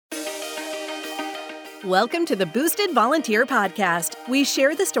Welcome to the Boosted Volunteer Podcast. We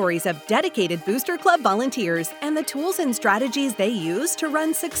share the stories of dedicated Booster Club volunteers and the tools and strategies they use to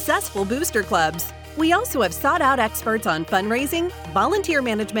run successful booster clubs. We also have sought-out experts on fundraising, volunteer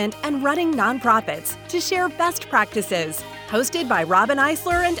management, and running nonprofits to share best practices. Hosted by Robin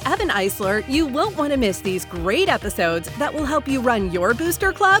Eisler and Evan Eisler, you won't want to miss these great episodes that will help you run your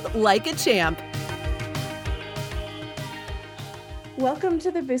booster club like a champ. Welcome to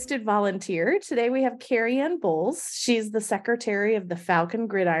the Boosted Volunteer. Today we have Kariann Bowles. She's the secretary of the Falcon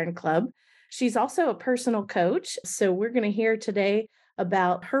Gridiron Club. She's also a personal coach. So we're going to hear today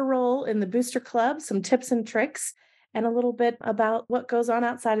about her role in the Booster Club, some tips and tricks, and a little bit about what goes on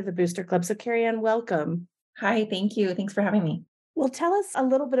outside of the Booster Club. So Kariann, welcome. Hi, thank you. Thanks for having me. Well, tell us a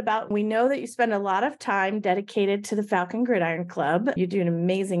little bit about, we know that you spend a lot of time dedicated to the Falcon Gridiron Club. You do an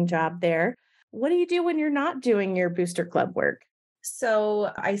amazing job there. What do you do when you're not doing your Booster Club work?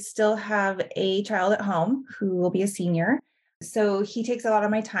 So I still have a child at home who will be a senior. So he takes a lot of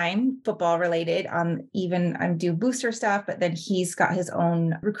my time, football related. I do booster stuff, but then he's got his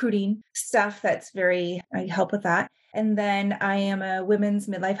own recruiting stuff I help with that. And then I am a women's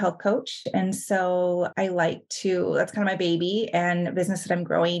midlife health coach. And so that's kind of my baby and a business that I'm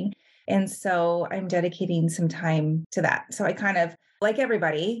growing. And so I'm dedicating some time to that. So I kind of, like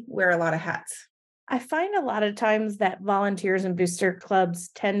everybody, wear a lot of hats. I find a lot of times that volunteers in booster clubs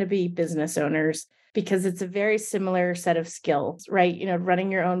tend to be business owners because it's a very similar set of skills, right? You know, running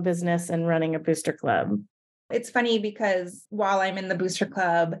your own business and running a booster club. It's funny because while I'm in the booster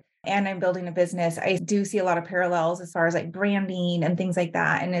club and I'm building a business, I do see a lot of parallels as far as like branding and things like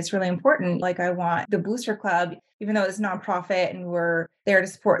that. And it's really important. Like I want the booster club, even though it's nonprofit and we're there to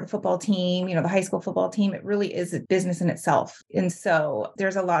support the football team, the high school football team, it really is a business in itself. And so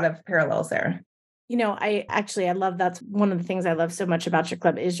there's a lot of parallels there. I love that's one of the things I love so much about your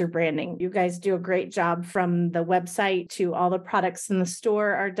club is your branding. You guys do a great job from the website to all the products in the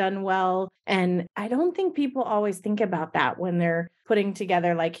store are done well. And I don't think people always think about that when they're putting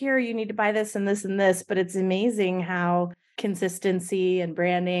together like, here, you need to buy this and this and this. But it's amazing how consistency and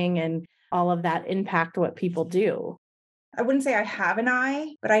branding and all of that impact what people do. I wouldn't say I have an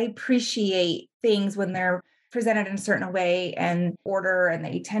eye, but I appreciate things when they're presented in a certain way and order, and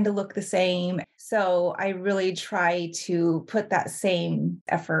they tend to look the same. So I really try to put that same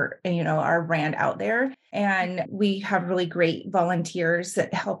effort and, our brand out there. And we have really great volunteers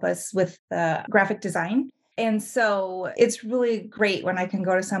that help us with the graphic design. And so it's really great when I can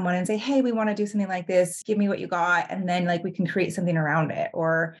go to someone and say, hey, we want to do something like this. Give me what you got. And then we can create something around it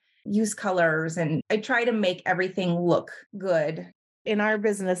or use colors. And I try to make everything look good. In our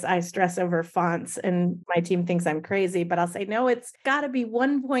business, I stress over fonts and my team thinks I'm crazy, but I'll say, no, it's got to be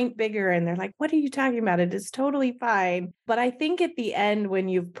 1 point bigger. And they're like, what are you talking about? It is totally fine. But I think at the end, when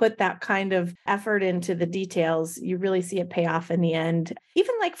you've put that kind of effort into the details, you really see it pay off in the end.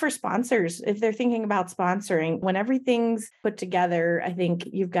 Even like for sponsors, if they're thinking about sponsoring, when everything's put together, I think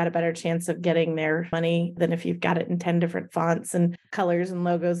you've got a better chance of getting their money than if you've got it in 10 different fonts and colors and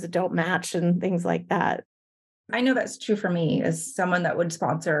logos that don't match and things like that. I know that's true for me as someone that would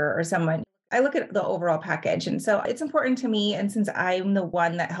sponsor or someone. I look at the overall package. And so it's important to me. And since I'm the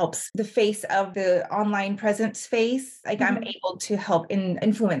one that helps the face of the online presence face, I'm able to help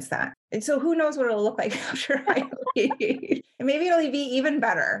influence that. And so who knows what it'll look like after I leave. And maybe it'll be even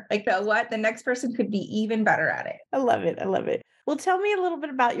better. The next person could be even better at it. I love it. I love it. Well, tell me a little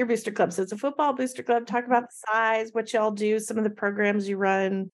bit about your booster club. So it's a football booster club. Talk about the size, what y'all do, some of the programs you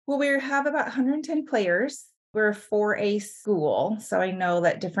run. Well, we have about 110 players. We're a 4A school, so I know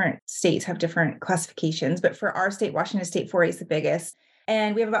that different states have different classifications, but for our state, Washington State 4A is the biggest.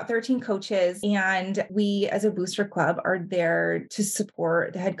 And we have about 13 coaches, and we as a booster club are there to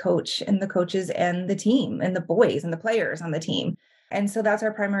support the head coach and the coaches and the team and the boys and the players on the team. And so that's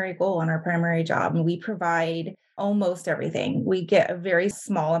our primary goal and our primary job. And we provide almost everything. We get a very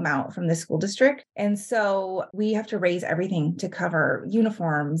small amount from the school district. And so we have to raise everything to cover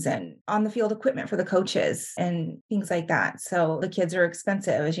uniforms and on the field equipment for the coaches and things like that. So the kids are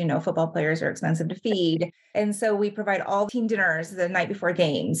expensive. As you know, football players are expensive to feed. And so we provide all team dinners the night before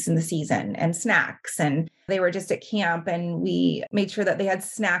games in the season and snacks. And they were just at camp and we made sure that they had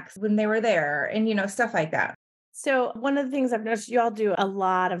snacks when they were there and, stuff like that. So one of the things I've noticed, you all do a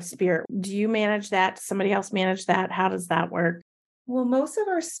lot of spirit. Do you manage that? Does somebody else manage that? How does that work? Well, most of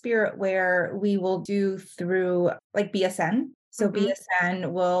our spirit wear we will do through BSN. So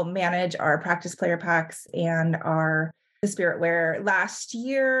BSN will manage our practice player packs and the spirit wear. Last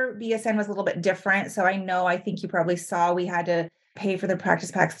year, BSN was a little bit different. So I think you probably saw we had to pay for the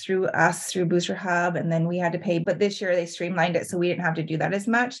practice packs through us, through Booster Hub. And then we had to pay, but this year they streamlined it. So we didn't have to do that as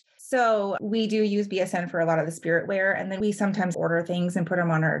much. So we do use BSN for a lot of the spirit wear. And then we sometimes order things and put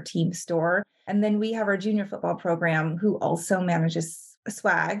them on our team store. And then we have our junior football program who also manages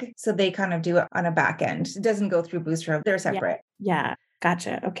swag. So they kind of do it on a back end. It doesn't go through Booster Hub. They're separate. Yeah.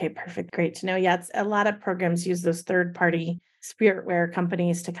 Gotcha. Okay. Perfect. Great to know. Yeah. It's a lot of programs use those third party spirit wear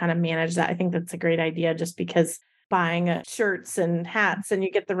companies to kind of manage that. I think that's a great idea just because buying shirts and hats and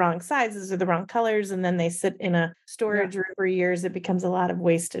you get the wrong sizes or the wrong colors and then they sit in a storage room for years, it becomes a lot of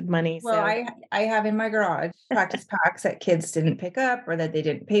wasted money. Well, I have in my garage practice packs that kids didn't pick up or that they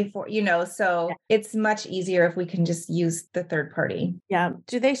didn't pay for, so it's much easier if we can just use the third party. Yeah.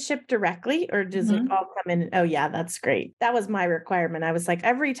 Do they ship directly or does it all come in? Oh yeah, that's great. That was my requirement. I was like,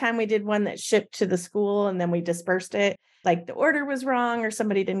 every time we did one that shipped to the school and then we dispersed it, like the order was wrong or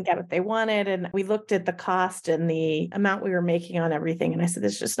somebody didn't get what they wanted. And we looked at the cost and the amount we were making on everything. And I said,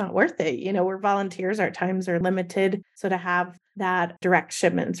 it's just not worth it. We're volunteers, our times are limited. So to have that direct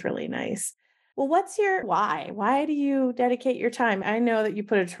shipment is really nice. Well, what's your why? Why do you dedicate your time? I know that you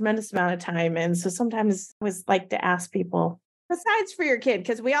put a tremendous amount of time in. So sometimes I always like to ask people, besides for your kid,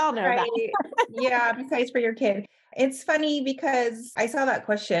 because we all know that. Yeah, besides for your kid. It's funny because I saw that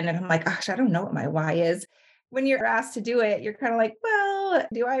question and I'm like, gosh, I don't know what my why is. When you're asked to do it, you're kind of like, well,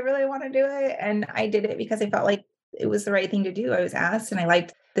 do I really want to do it? And I did it because I felt like it was the right thing to do. I was asked and I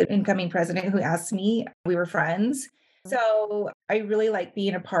liked the incoming president who asked me. We were friends. So I really like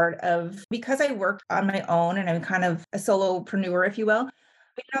being a part of, because I worked on my own and I'm kind of a solopreneur, if you will.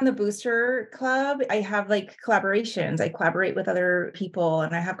 Being on the Booster Club, I have like collaborations. I collaborate with other people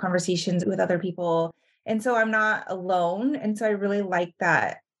and I have conversations with other people. And so I'm not alone. And so I really like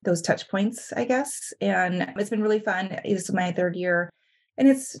those touch points, I guess. And it's been really fun. This is my third year. And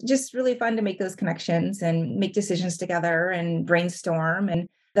it's just really fun to make those connections and make decisions together and brainstorm. And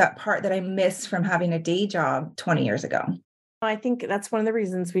that part that I missed from having a day job 20 years ago. I think that's one of the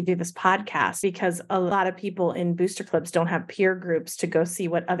reasons we do this podcast, because a lot of people in booster clubs don't have peer groups to go see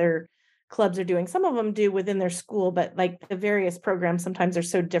what other clubs are doing. Some of them do within their school, but like the various programs sometimes are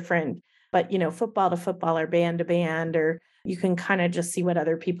so different. But, football to football or band to band, or you can kind of just see what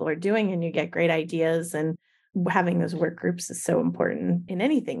other people are doing and you get great ideas. And having those work groups is so important in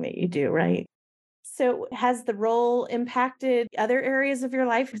anything that you do, right? So has the role impacted other areas of your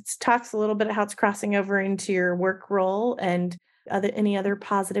life? It talks a little bit about how it's crossing over into your work role and any other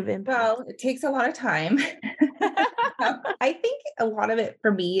positive impact. Well, it takes a lot of time. I think a lot of it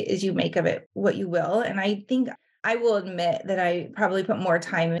for me is you make of it what you will. And I think I will admit that I probably put more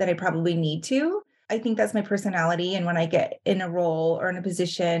time than I probably need to. I think that's my personality. And when I get in a role or in a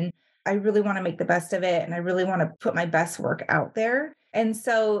position, I really want to make the best of it. And I really want to put my best work out there. And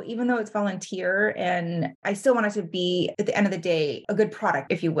so even though it's volunteer and I still want it to be at the end of the day, a good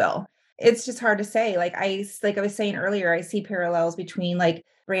product, if you will, it's just hard to say. Like I was saying earlier, I see parallels between like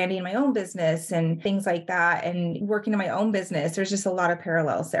branding my own business and things like that and working in my own business. There's just a lot of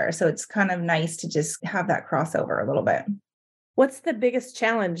parallels there. So it's kind of nice to just have that crossover a little bit. What's the biggest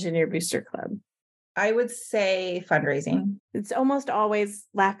challenge in your booster club? I would say fundraising. It's almost always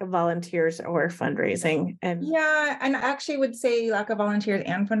lack of volunteers or fundraising. And yeah, and I actually would say lack of volunteers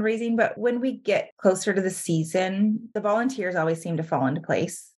and fundraising. But when we get closer to the season, the volunteers always seem to fall into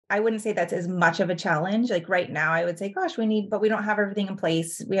place. I wouldn't say that's as much of a challenge. Like right now, I would say, gosh, but we don't have everything in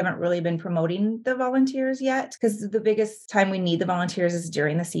place. We haven't really been promoting the volunteers yet because the biggest time we need the volunteers is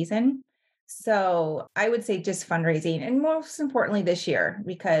during the season. So I would say just fundraising, and most importantly this year,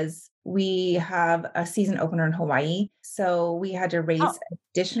 because we have a season opener in Hawaii. So we had to raise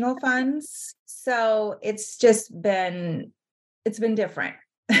additional funds. So it's been different.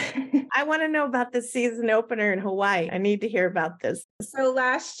 I want to know about the season opener in Hawaii. I need to hear about this. So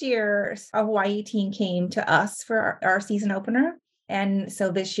last year, a Hawaii team came to us for our season opener. And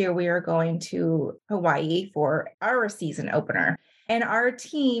so this year we are going to Hawaii for our season opener. And our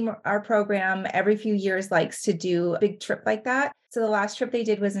team, our program, every few years likes to do a big trip like that. So the last trip they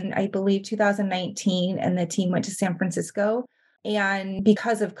did was in, I believe, 2019, and the team went to San Francisco. And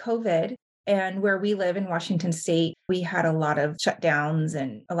because of COVID and where we live in Washington State, we had a lot of shutdowns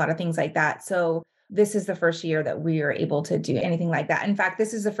and a lot of things like that. So this is the first year that we are able to do anything like that. In fact,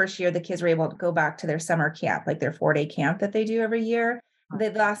 this is the first year the kids were able to go back to their summer camp, like their 4-day camp that they do every year.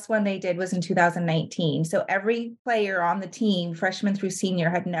 The last one they did was in 2019. So every player on the team, freshman through senior,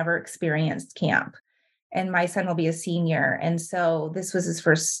 had never experienced camp. And my son will be a senior. And so this was his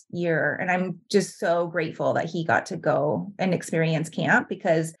first year. And I'm just so grateful that he got to go and experience camp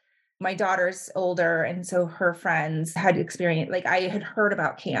because My daughter's older, and so her friends had experience, like I had heard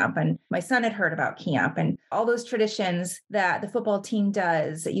about camp and my son had heard about camp and all those traditions that the football team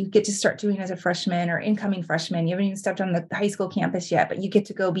does that you get to start doing as a freshman or incoming freshman. You haven't even stepped on the high school campus yet, but you get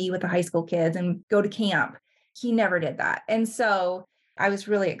to go be with the high school kids and go to camp. He never did that. And so I was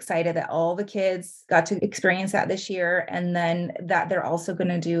really excited that all the kids got to experience that this year. And then that they're also going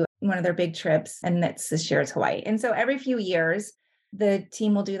to do one of their big trips. And that's this year is Hawaii. And so every few years, the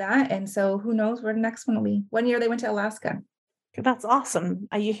team will do that. And so who knows where the next one will be. One year they went to Alaska. That's awesome.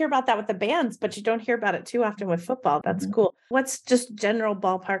 You hear about that with the bands, but you don't hear about it too often with football. That's cool. What's just general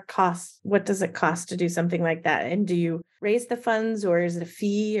ballpark costs? What does it cost to do something like that? And do you raise the funds or is it a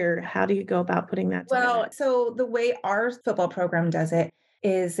fee or how do you go about putting that together? Well, so the way our football program does it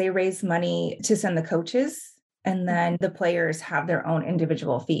is they raise money to send the coaches and then the players have their own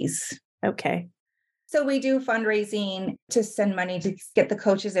individual fees. Okay. So we do fundraising to send money to get the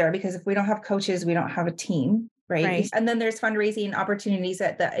coaches there because if we don't have coaches, we don't have a team, right? And then there's fundraising opportunities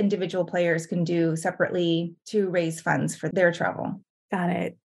that the individual players can do separately to raise funds for their travel. Got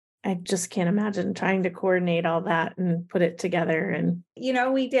it. I just can't imagine trying to coordinate all that and put it together. And,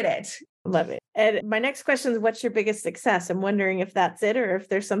 we did it. Love it. And my next question is, what's your biggest success? I'm wondering if that's it or if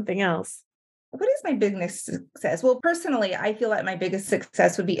there's something else. What is my biggest success? Well, personally, I feel like my biggest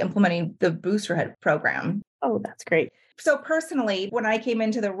success would be implementing the Booster Head program. Oh, that's great. So personally, when I came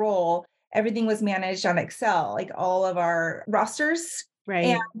into the role, everything was managed on Excel, like all of our rosters. Right.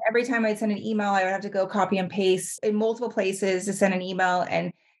 And every time I'd send an email, I would have to go copy and paste in multiple places to send an email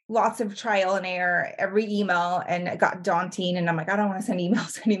and lots of trial and error every email. And it got daunting. And I'm like, I don't want to send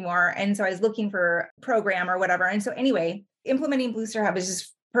emails anymore. And so I was looking for a program or whatever. And so anyway, implementing Booster Hub has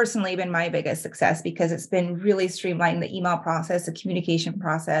just personally been my biggest success because it's been really streamlining the email process, the communication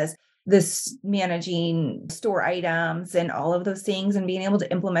process, this managing store items and all of those things and being able to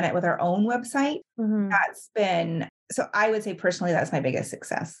implement it with our own website. That's been, so I would say personally, that's my biggest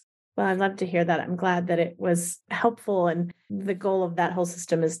success. Well, I'd love to hear that. I'm glad that it was helpful. And the goal of that whole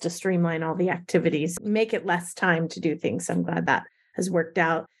system is to streamline all the activities, make it less time to do things. So I'm glad that has worked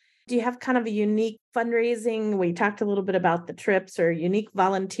out. Do you have kind of a unique fundraising? We talked a little bit about the trips or unique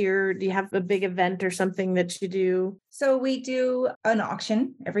volunteer. Do you have a big event or something that you do? So we do an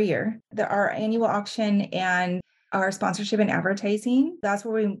auction every year, our annual auction and our sponsorship and advertising. That's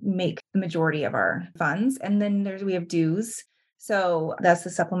where we make the majority of our funds. And then we have dues. So that's the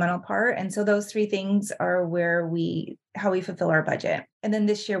supplemental part. And so those three things are how we fulfill our budget. And then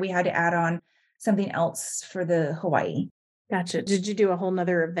this year we had to add on something else for the Hawaii. Gotcha. Did you do a whole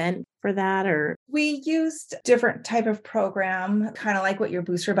nother event for that or? We used different type of program, kind of like what your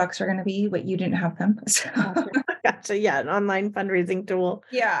booster bucks are going to be, but you didn't have them. So. Gotcha. Yeah. An online fundraising tool.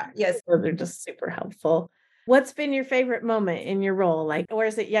 Yeah. Yes. Those are just super helpful. What's been your favorite moment in your role? Or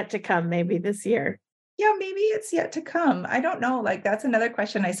is it yet to come maybe this year? Yeah, maybe it's yet to come. I don't know. That's another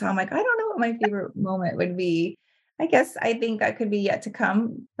question I saw. I'm like, I don't know what my favorite moment would be. I think that could be yet to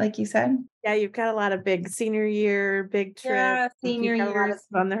come, like you said. Yeah, you've got a lot of big senior year, big trips. Yeah, senior years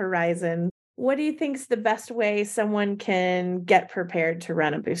on the horizon. What do you think is the best way someone can get prepared to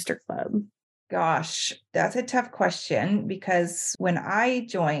run a booster club? Gosh, that's a tough question because when I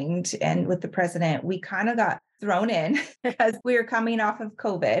joined and with the president, we kind of got thrown in because we were coming off of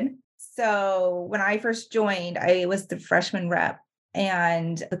COVID. So when I first joined, I was the freshman rep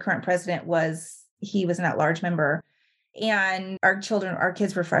and the current president he was an at-large member. And our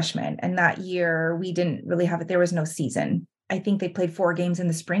kids were freshmen. And that year we didn't really have it. There was no season. I think they played 4 games in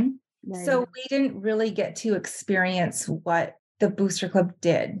the spring. Right. So we didn't really get to experience what the Booster Club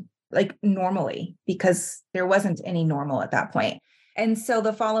did normally because there wasn't any normal at that point. And so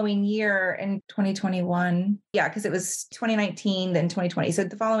the following year in 2021, because it was 2019, then 2020. So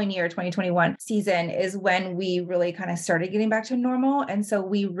the following year, 2021 season is when we really kind of started getting back to normal. And so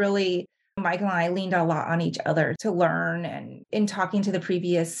Michael and I leaned a lot on each other to learn and in talking to the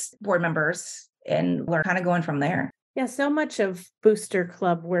previous board members and learn kind of going from there. Yeah, so much of Booster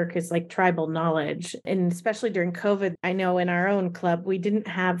Club work is like tribal knowledge. And especially during COVID, I know in our own club, we didn't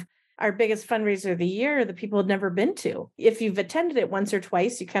have our biggest fundraiser of the year that people had never been to. If you've attended it once or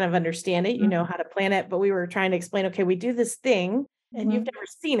twice, you kind of understand it, you know how to plan it. But we were trying to explain, okay, we do this thing and you've never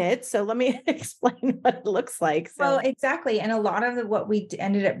seen it. So let me explain what it looks like. So. Well, exactly. And a lot of what we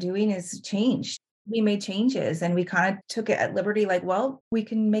ended up doing is changed. We made changes and we kind of took it at liberty, we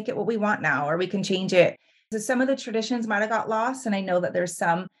can make it what we want now, or we can change it. So some of the traditions might have got lost. And I know that there's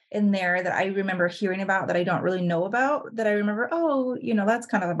some in there that I remember hearing about that I don't really know about, that I remember, that's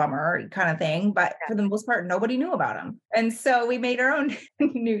kind of a bummer kind of thing. But for the most part, nobody knew about them. And so we made our own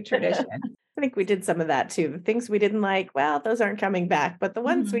new tradition. think we did some of that too. The things we didn't like, well, those aren't coming back. But the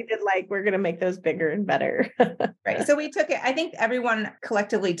ones we did like, we're going to make those bigger and better. Right. So we took it, I think everyone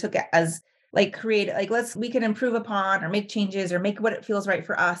collectively took it as like create, like we can improve upon or make changes or make what it feels right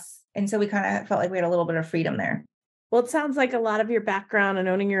for us. And so we kind of felt like we had a little bit of freedom there. Well, it sounds like a lot of your background and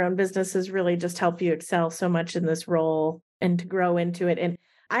owning your own business has really just helped you excel so much in this role and to grow into it. And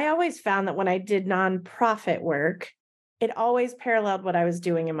I always found that when I did nonprofit work, it always paralleled what I was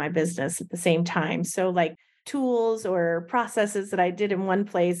doing in my business at the same time. So like tools or processes that I did in one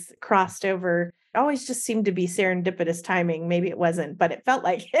place crossed over. It always just seemed to be serendipitous timing. Maybe it wasn't, but it felt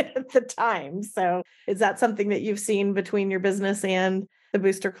like it at the time. So is that something that you've seen between your business and the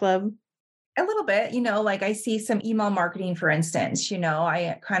Booster Club? A little bit, like I see some email marketing, for instance,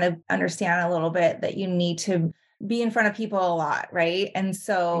 I kind of understand a little bit that you need to be in front of people a lot, right? And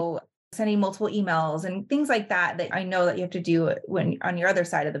so sending multiple emails and things like that I know that you have to do when on your other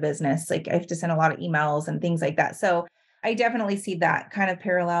side of the business, like I have to send a lot of emails and things like that. So I definitely see that kind of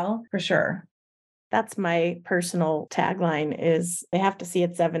parallel for sure. That's my personal tagline is they have to see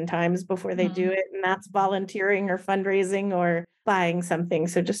it 7 times before they do it. And that's volunteering or fundraising or buying something.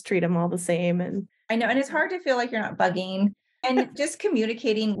 So just treat them all the same. And I know. And it's hard to feel like you're not bugging and just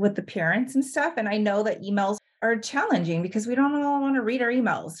communicating with the parents and stuff. And I know that emails are challenging because we don't all want to read our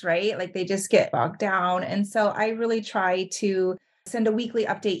emails, right? Like they just get bogged down. And so I really try to send a weekly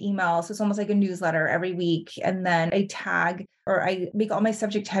update email. So it's almost like a newsletter every week. And then I tag or I make all my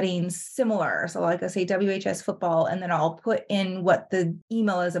subject headings similar. So like I say WHS football, and then I'll put in what the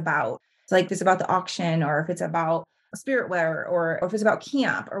email is about. So like if it's about the auction or if it's about spirit wear or if it's about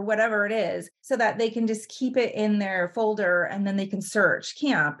camp or whatever it is, so that they can just keep it in their folder and then they can search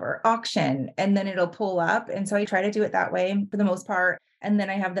camp or auction and then it'll pull up. And so I try to do it that way for the most part. And then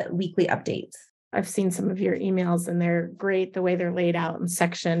I have the weekly updates. I've seen some of your emails and they're great the way they're laid out and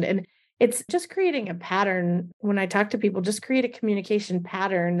sectioned. And it's just creating a pattern. When I talk to people, just create a communication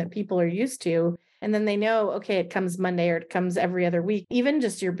pattern that people are used to. And then they know, okay, it comes Monday or it comes every other week. Even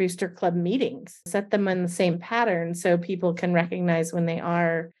just your Booster Club meetings, set them in the same pattern so people can recognize when they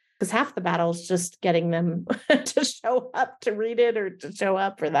are, because half the battle is just getting them to show up to read it or to show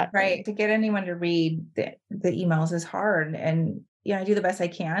up for that. Right. To get anyone to read the emails is hard. And I do the best I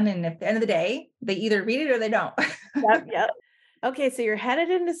can. And at the end of the day, they either read it or they don't. Yep. Okay, so you're headed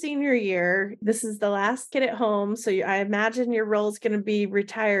into senior year. This is the last kid at home. So I imagine your role is going to be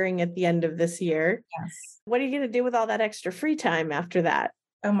retiring at the end of this year. Yes. What are you going to do with all that extra free time after that?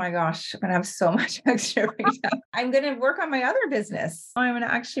 Oh my gosh, I'm going to have so much extra free time. I'm going to work on my other business. I'm going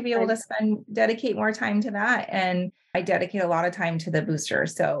to actually be able to dedicate more time to that. And I dedicate a lot of time to the booster.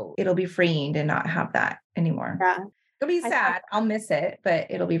 So it'll be freeing to not have that anymore. Yeah. It'll be sad. I'll miss it,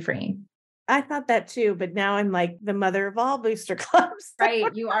 but it'll be freeing. I thought that too, but now I'm like the mother of all booster clubs. Right.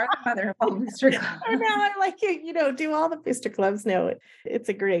 You are the mother of all booster clubs. And now I like it, do all the booster clubs. No, it's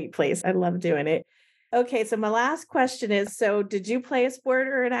a great place. I love doing it. Okay. So my last question is, so did you play a sport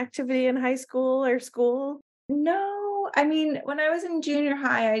or an activity in high school or school? No. I mean, when I was in junior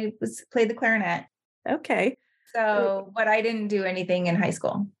high, I played the clarinet. Okay. But I didn't do anything in high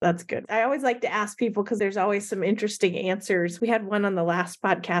school. That's good. I always like to ask people because there's always some interesting answers. We had one on the last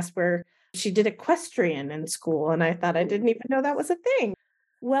podcast where she did equestrian in school, and I thought I didn't even know that was a thing.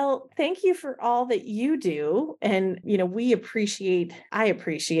 Well, thank you for all that you do. And, I appreciate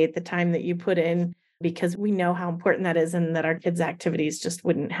the time that you put in because we know how important that is and that our kids' activities just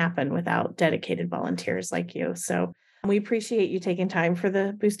wouldn't happen without dedicated volunteers like you. So we appreciate you taking time for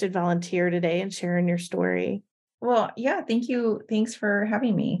the Boosted Volunteer today and sharing your story. Well, yeah, thank you. Thanks for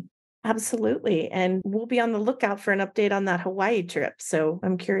having me. Absolutely. And we'll be on the lookout for an update on that Hawaii trip. So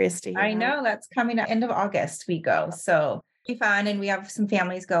I'm curious to hear. I know that's coming at end of August we go. So it'll be fun. And we have some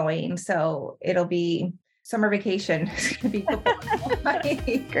families going. So it'll be summer vacation. It'll be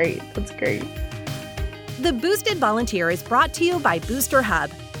Great. That's great. The Boosted Volunteer is brought to you by Booster Hub.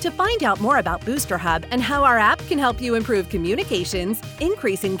 To find out more about Booster Hub and how our app can help you improve communications,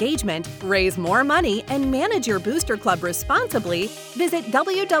 increase engagement, raise more money, and manage your Booster Club responsibly, visit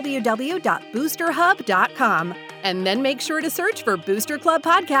www.boosterhub.com. And then make sure to search for Booster Club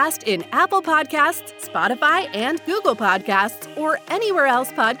Podcast in Apple Podcasts, Spotify, and Google Podcasts, or anywhere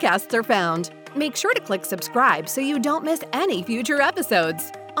else podcasts are found. Make sure to click subscribe so you don't miss any future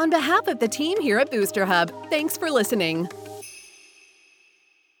episodes. On behalf of the team here at Booster Hub, thanks for listening.